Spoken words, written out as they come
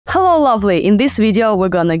Hello lovely! In this video we're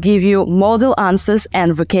gonna give you model answers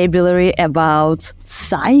and vocabulary about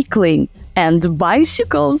cycling and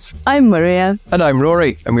bicycles. I'm Maria. And I'm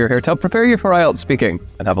Rory, and we're here to help prepare you for IELTS speaking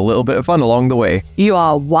and have a little bit of fun along the way. You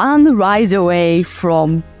are one ride away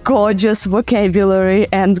from gorgeous vocabulary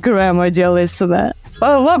and grammar, dear listener.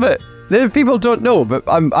 I love it! People don't know, but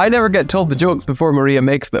I never get told the jokes before Maria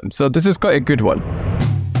makes them, so this is quite a good one.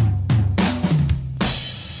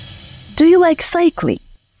 Do you like cycling?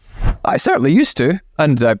 I certainly used to,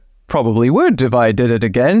 and I probably would if I did it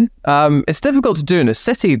again. It's difficult to do in a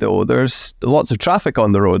city though. There's lots of traffic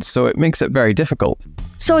on the roads, so it makes it very difficult.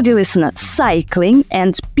 So, dear listener, cycling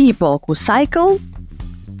and people who cycle,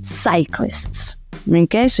 cyclists.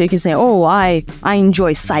 Okay, so you can say, oh, I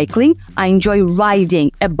enjoy cycling, I enjoy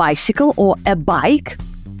riding a bicycle or a bike,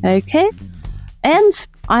 okay? And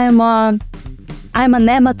I'm an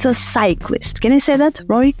amateur cyclist. Can I say that,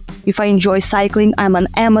 Rory? If I enjoy cycling, I'm an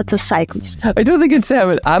amateur cyclist. I don't think I'd say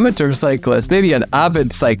I'm an amateur cyclist, maybe an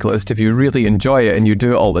avid cyclist if you really enjoy it and you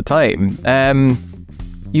do it all the time.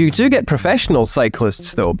 You do get professional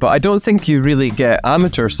cyclists though, but I don't think you really get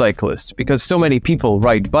amateur cyclists because so many people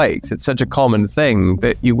ride bikes. It's such a common thing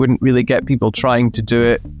that you wouldn't really get people trying to do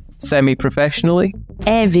it semi-professionally.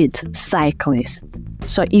 Avid cyclist.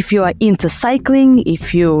 So if you are into cycling,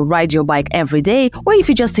 if you ride your bike every day, or if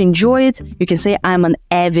you just enjoy it, you can say I'm an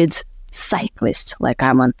avid cyclist, like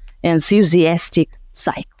I'm an enthusiastic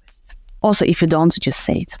cyclist. Also, if you don't, just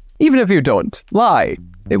say it. Even if you don't, lie.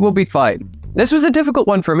 It will be fine. This was a difficult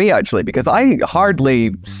one for me, actually, because I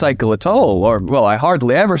hardly cycle at all, or, well, I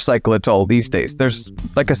hardly ever cycle at all these days. There's,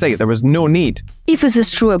 like I say, there was no need. If this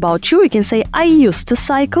is true about you, you can say, I used to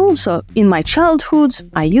cycle, so in my childhood,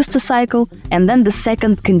 I used to cycle, and then the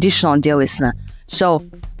second conditional, dear listener. So,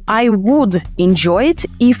 I would enjoy it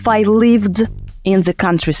if I lived in the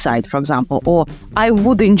countryside, for example, or I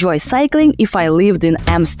would enjoy cycling if I lived in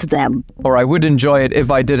Amsterdam. Or I would enjoy it if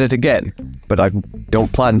I did it again, but I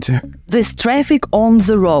don't plan to. There's traffic on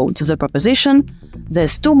the road, the preposition.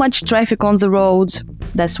 There's too much traffic on the road.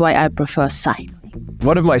 That's why I prefer cycling.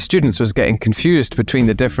 One of my students was getting confused between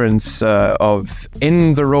the difference of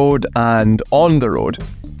in the road and on the road.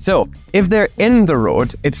 So, if they're in the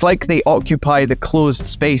road, it's like they occupy the closed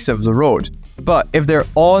space of the road. But if they're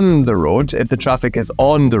on the road, if the traffic is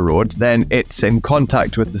on the road, then it's in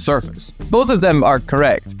contact with the surface. Both of them are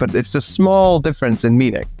correct, but it's a small difference in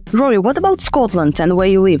meaning. Rory, what about Scotland and where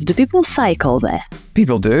you live? Do people cycle there?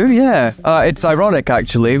 People do, yeah. It's ironic,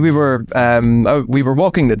 actually. We were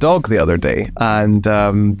walking the dog the other day, and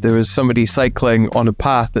there was somebody cycling on a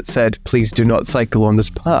path that said, "Please do not cycle on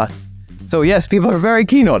this path." So yes, people are very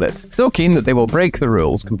keen on it. So keen that they will break the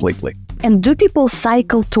rules completely. And do people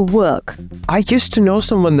cycle to work? I used to know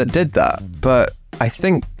someone that did that, but I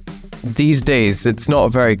think these days it's not a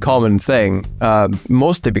very common thing,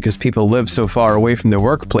 mostly because people live so far away from their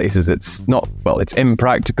workplaces. It's not, well, it's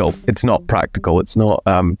impractical. It's not practical. It's not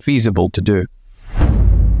feasible to do.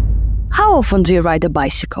 How often do you ride a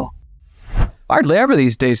bicycle? Hardly ever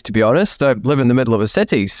these days, to be honest. I live in the middle of a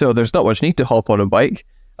city, so there's not much need to hop on a bike.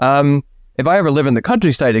 If I ever live in the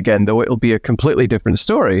countryside again, though, it'll be a completely different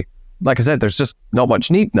story. Like I said, there's just not much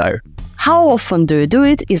need now. How often do you do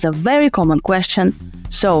it is a very common question.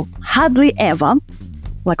 So, hardly ever,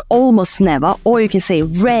 like almost never, or you can say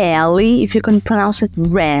rarely, if you can pronounce it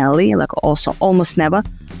rarely, like also almost never,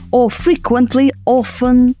 or frequently,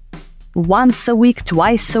 often, once a week,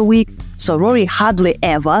 twice a week. So Rory hardly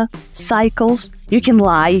ever cycles. You can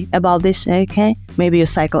lie about this, okay? Maybe you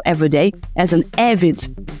cycle every day as an avid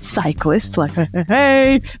cyclist, like,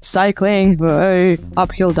 hey, cycling, hey,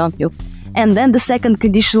 uphill, downhill. And then the second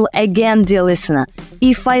conditional, again, dear listener,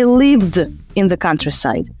 if I lived in the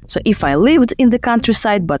countryside. So if I lived in the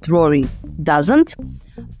countryside, but Rory doesn't,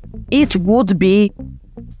 it would be,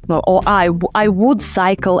 or I would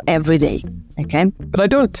cycle every day, okay? But I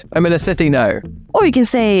don't. I'm in a city now. Or you can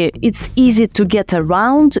say it's easy to get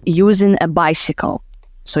around using a bicycle.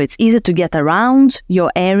 So it's easy to get around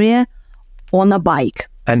your area on a bike.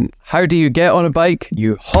 And how do you get on a bike?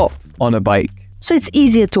 You hop on a bike. So it's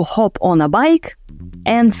easier to hop on a bike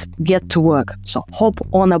and get to work. So hop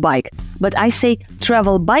on a bike. But I say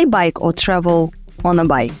travel by bike or travel on a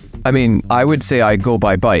bike. I mean, I would say I go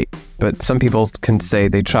by bike, but some people can say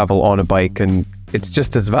they travel on a bike and it's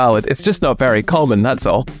just as valid. It's just not very common, that's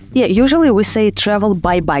all. Yeah, usually we say travel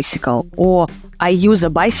by bicycle, or I use a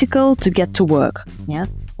bicycle to get to work, yeah?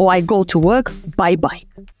 Or I go to work by bike.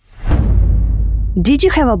 Did you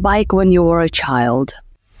have a bike when you were a child?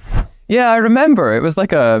 Yeah, I remember. It was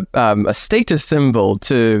like a status symbol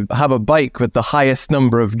to have a bike with the highest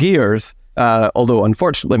number of gears. Although,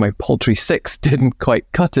 unfortunately, my paltry 6 didn't quite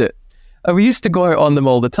cut it. We used to go out on them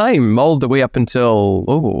all the time, all the way up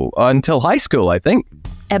until high school, I think.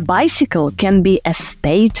 A bicycle can be a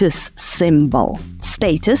status symbol.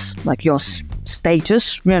 Status, like your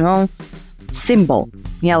status, symbol.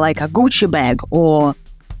 Yeah, like a Gucci bag or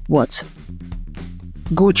what?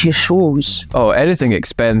 Gucci shoes. Oh, anything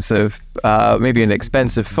expensive. Maybe an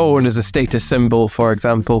expensive phone is a status symbol, for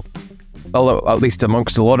example. Although, at least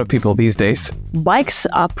amongst a lot of people these days. Bikes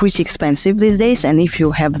are pretty expensive these days, and if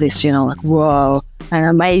you have this, like, whoa, an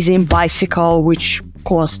amazing bicycle which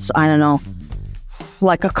costs, I don't know,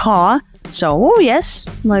 like a car. So, oh yes,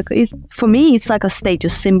 for me, it's like a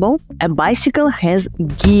status symbol. A bicycle has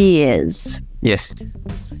gears. Yes.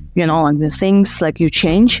 Like the things like you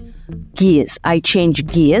change gears. I change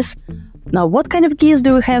gears. Now, what kind of gears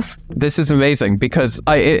do we have? This is amazing because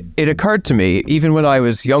it occurred to me, even when I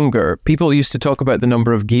was younger, people used to talk about the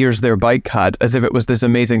number of gears their bike had as if it was this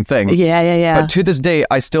amazing thing. Yeah. But to this day,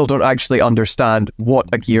 I still don't actually understand what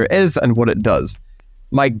a gear is and what it does.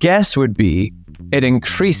 My guess would be it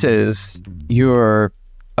increases your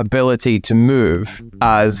ability to move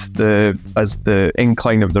as the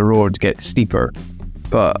incline of the road gets steeper.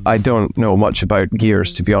 But I don't know much about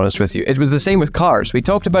gears, to be honest with you. It was the same with cars. We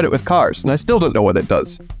talked about it with cars, and I still don't know what it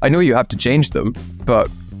does. I know you have to change them, but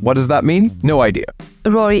what does that mean? No idea.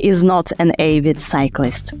 Rory is not an avid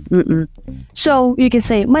cyclist. So you can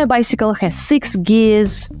say, my bicycle has 6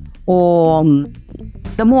 gears, or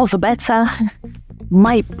the more the better.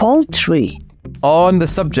 My paltry. On the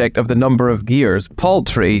subject of the number of gears,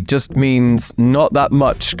 paltry just means not that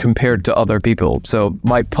much compared to other people. So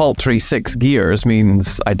my paltry 6 gears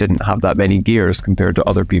means I didn't have that many gears compared to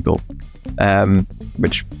other people,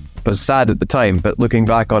 which was sad at the time. But looking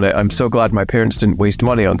back on it, I'm so glad my parents didn't waste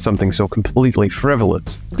money on something so completely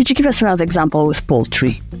frivolous. Could you give us another example with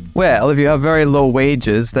paltry? Well, if you have very low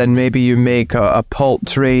wages, then maybe you make a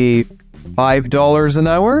paltry $5 an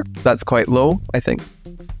hour. That's quite low, I think.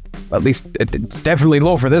 At least it's definitely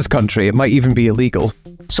low for this country. It might even be illegal.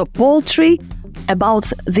 So paltry,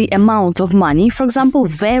 about the amount of money, for example,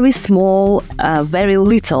 very small, very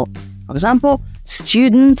little. For example,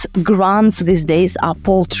 student grants these days are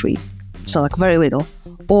paltry, so like very little.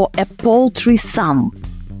 Or a paltry sum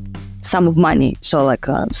of money, so like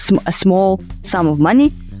a small sum of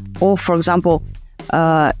money. Or for example,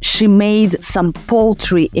 she made some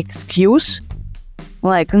paltry excuse,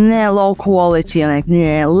 like low quality, like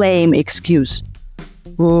lame excuse.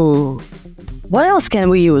 Ooh. What else can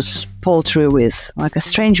we use paltry with? Like a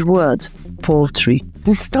strange word, paltry.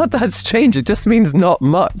 It's not that strange, it just means not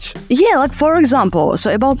much. Yeah, like for example,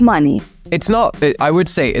 so about money. It's not, I would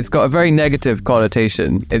say it's got a very negative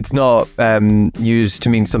connotation. It's not used to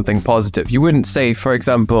mean something positive. You wouldn't say, for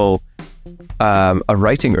example, a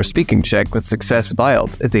writing or speaking check with success with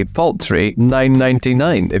IELTS is a paltry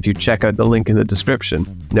 $9.99 if you check out the link in the description.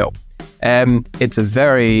 No. It's a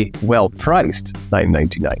very well-priced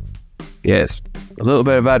 $9.99. Yes, a little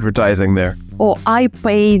bit of advertising there. Or I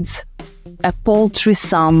paid a paltry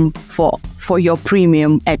sum for your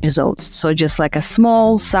premium episodes. So just like a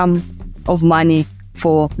small sum of money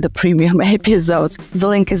for the premium episodes. The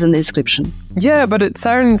link is in the description. Yeah, but it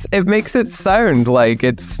makes it sound like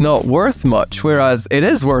it's not worth much, whereas it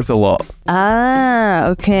is worth a lot. Ah,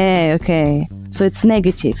 okay. So it's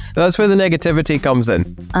negative. That's where the negativity comes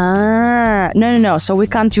in. Ah, no. So we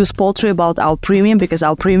can't use paltry about our premium because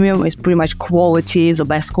our premium is pretty much quality, the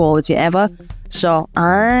best quality ever. So,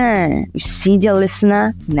 you see, dear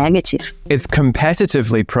listener, negative. It's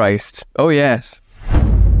competitively priced. Oh, yes.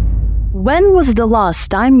 When was the last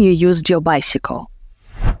time you used your bicycle?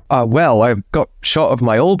 Well, I got shot of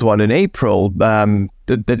my old one in April,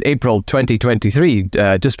 April 2023,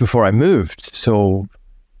 just before I moved. So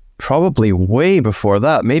probably way before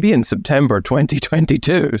that, maybe in September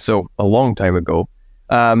 2022, so a long time ago.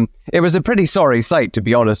 It was a pretty sorry sight, to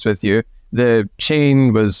be honest with you. The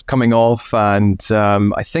chain was coming off and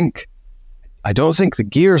I don't think the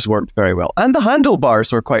gears worked very well. And the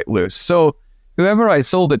handlebars were quite loose. So whoever I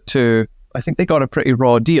sold it to, I think they got a pretty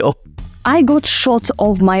raw deal. I got shot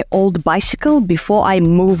of my old bicycle before I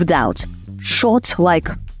moved out. Shot like...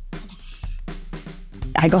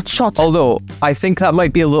 I got shot. Although, I think that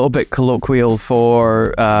might be a little bit colloquial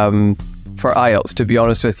for IELTS, to be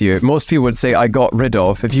honest with you. Most people would say, I got rid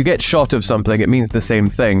of. If you get shot of something, it means the same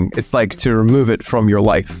thing. It's like to remove it from your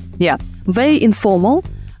life. Yeah, very informal.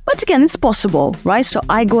 But again, it's possible, right? So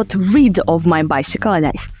I got rid of my bicycle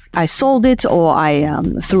and I sold it or I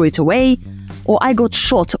threw it away. Or I got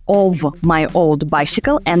shot of my old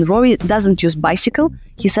bicycle, and Rory doesn't use bicycle.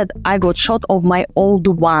 He said, I got shot of my old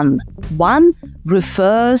one. One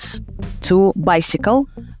refers to bicycle.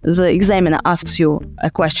 The examiner asks you a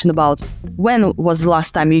question about when was the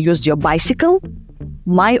last time you used your bicycle?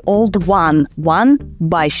 My old one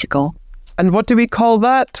bicycle. And what do we call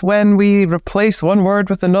that when we replace one word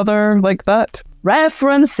with another like that?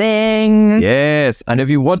 Referencing. Yes, and if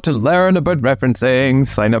you want to learn about referencing,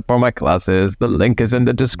 sign up for my classes. The link is in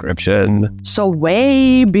the description. So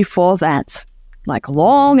way before that, like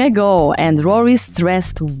long ago, and Rory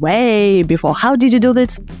stressed way before. How did you do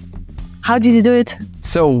this? How did you do it?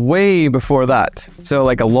 So way before that. So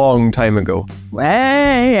like a long time ago.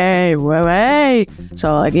 Way.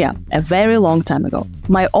 So like, yeah, a very long time ago.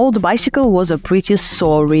 My old bicycle was a pretty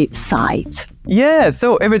sorry sight. Yeah,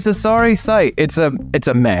 so if it's a sorry sight, it's a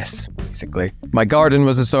mess, basically. My garden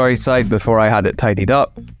was a sorry sight before I had it tidied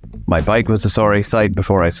up. My bike was a sorry sight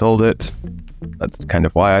before I sold it. That's kind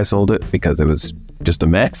of why I sold it, because it was just a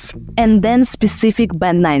mess. And then specific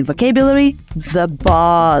Band 9 vocabulary, the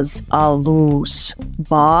bars are loose.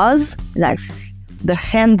 Bars, like the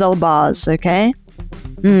handlebars, okay?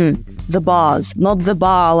 The bars, not the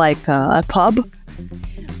bar like a pub.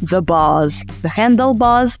 The bars, the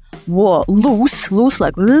handlebars were loose,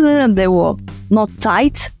 like they were not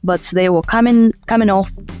tight, but they were coming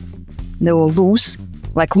off. They were loose,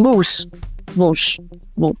 like loose.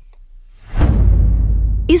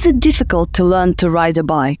 Is it difficult to learn to ride a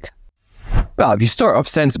bike? Well, if you start off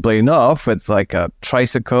sensibly enough with like a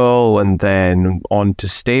tricycle and then on to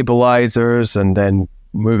stabilizers and then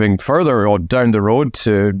moving further or down the road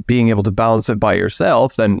to being able to balance it by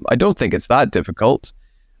yourself, then I don't think it's that difficult.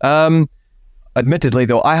 Admittedly,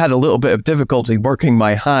 though, I had a little bit of difficulty working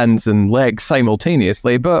my hands and legs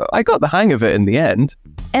simultaneously, but I got the hang of it in the end.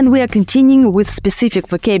 And we are continuing with specific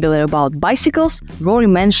vocabulary about bicycles. Rory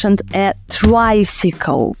mentioned a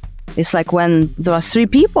tricycle. It's like when there are three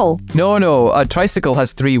people. No, a tricycle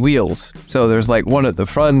has 3 wheels. So there's like one at the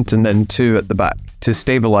front and then 2 at the back to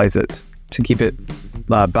stabilize it, to keep it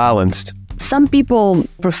balanced. Some people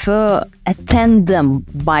prefer a tandem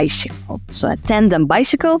bicycle. So a tandem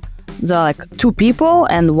bicycle, there are like 2 people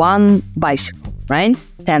and 1 bicycle, right?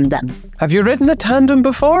 Tandem. Have you ridden a tandem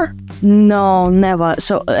before? No, never.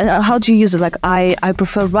 So how do you use it? Like I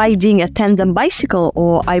prefer riding a tandem bicycle,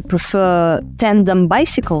 or I prefer tandem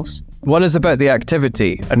bicycles. One is about the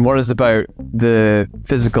activity and one is about the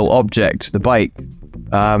physical object, the bike.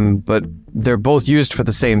 But they're both used for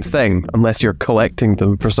the same thing, unless you're collecting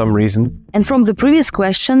them for some reason. And from the previous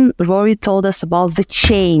question, Rory told us about the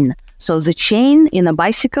chain. So the chain in a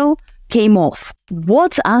bicycle came off.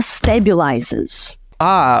 What are stabilizers?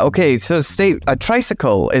 Okay, so a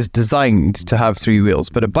tricycle is designed to have 3 wheels,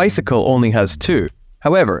 but a bicycle only has 2.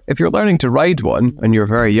 However, if you're learning to ride one and you're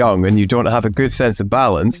very young and you don't have a good sense of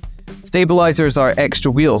balance, stabilizers are extra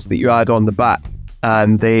wheels that you add on the back,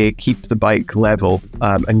 and they keep the bike level,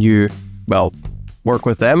 and you, well, work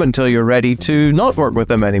with them until you're ready to not work with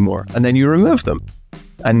them anymore, and then you remove them,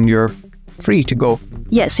 and you're free to go.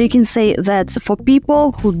 Yeah, so you can say that for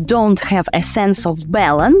people who don't have a sense of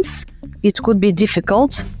balance, it could be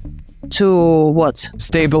difficult to what?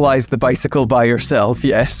 Stabilize the bicycle by yourself,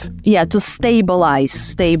 yes. Yeah, to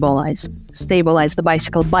stabilize the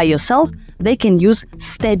bicycle by yourself, they can use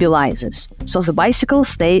stabilizers. So the bicycle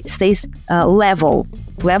stays level,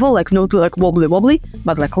 like not like wobbly,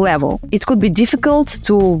 but like level. It could be difficult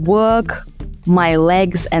to work my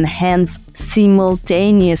legs and hands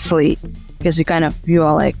simultaneously, because you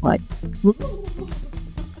are like.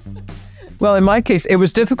 Well, in my case, it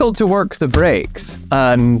was difficult to work the brakes,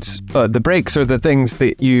 and the brakes are the things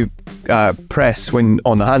that you press when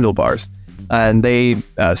on the handlebars, and they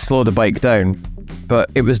slow the bike down. But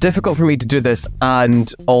it was difficult for me to do this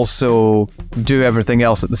and also do everything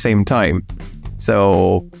else at the same time.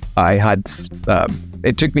 So I had,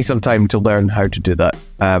 it took me some time to learn how to do that,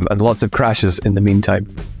 and lots of crashes in the meantime.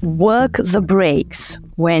 Work the brakes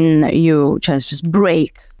when you just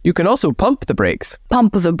brake. You can also pump the brakes.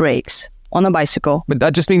 Pump the brakes on a bicycle. But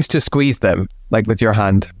that just means to squeeze them, like with your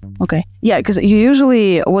hand. Okay. Yeah, because you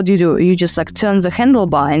usually, what do? You just like turn the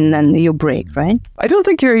handlebar and then you brake, right? I don't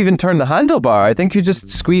think you even turn the handlebar. I think you just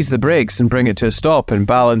squeeze the brakes and bring it to a stop and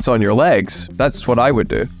balance on your legs. That's what I would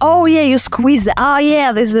do. Oh yeah, you squeeze it. Oh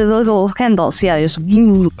yeah, there's the little handles. Yeah, just...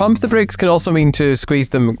 Pump the brakes can also mean to squeeze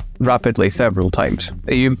them rapidly several times.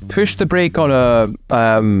 You push the brake on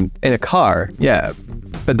in a car, yeah.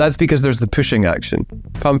 But that's because there's the pushing action.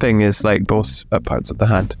 Pumping is like both parts of the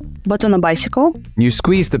hand. But on a bicycle? You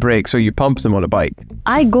squeeze the brakes, so you pump them on a bike.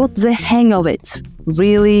 I got the hang of it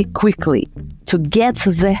really quickly. To get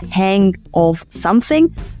the hang of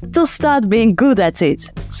something, to start being good at it.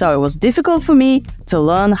 So it was difficult for me to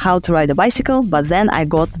learn how to ride a bicycle, but then I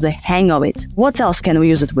got the hang of it. What else can we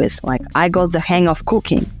use it with? Like, I got the hang of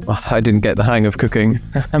cooking. Oh, I didn't get the hang of cooking.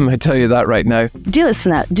 I'm going to tell you that right now. Dear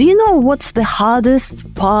listener, do you know what's the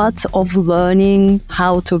hardest part of learning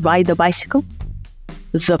how to ride a bicycle?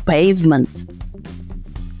 The pavement.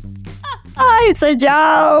 It's a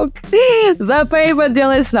joke! The pavement, dear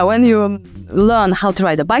listener, when you learn how to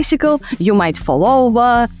ride a bicycle, you might fall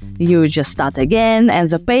over, you just start again, and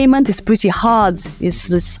the pavement is pretty hard. It's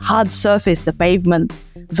this hard surface, the pavement,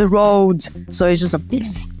 the road. So it's just a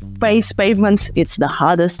pavement. It's the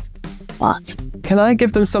hardest part. Can I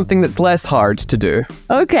give them something that's less hard to do?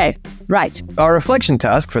 Okay, right. Our reflection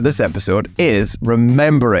task for this episode is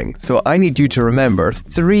remembering. So I need you to remember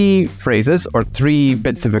 3 phrases or 3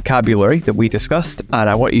 bits of vocabulary that we discussed, and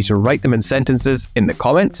I want you to write them in sentences in the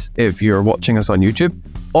comments if you're watching us on YouTube,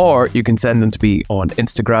 or you can send them to me on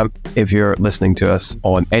Instagram if you're listening to us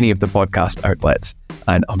on any of the podcast outlets,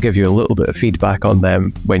 and I'll give you a little bit of feedback on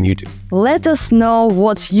them when you do. Let us know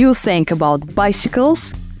what you think about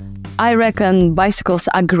bicycles. I reckon bicycles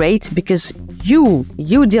are great because you,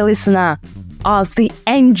 dear listener, are the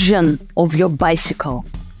engine of your bicycle.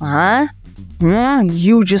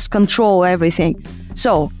 You just control everything.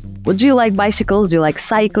 So, do you like bicycles? Do you like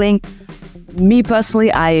cycling? Me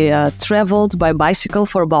personally, I traveled by bicycle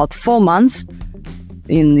for about 4 months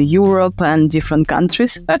in Europe and different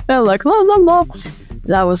countries. Like,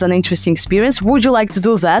 that was an interesting experience. Would you like to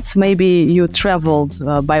do that? Maybe you traveled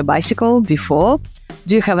by bicycle before.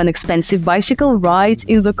 Do you have an expensive bicycle? Write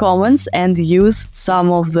in the comments and use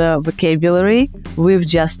some of the vocabulary we've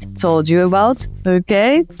just told you about,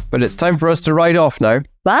 okay? But it's time for us to ride off now.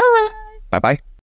 Bye! Bye-bye.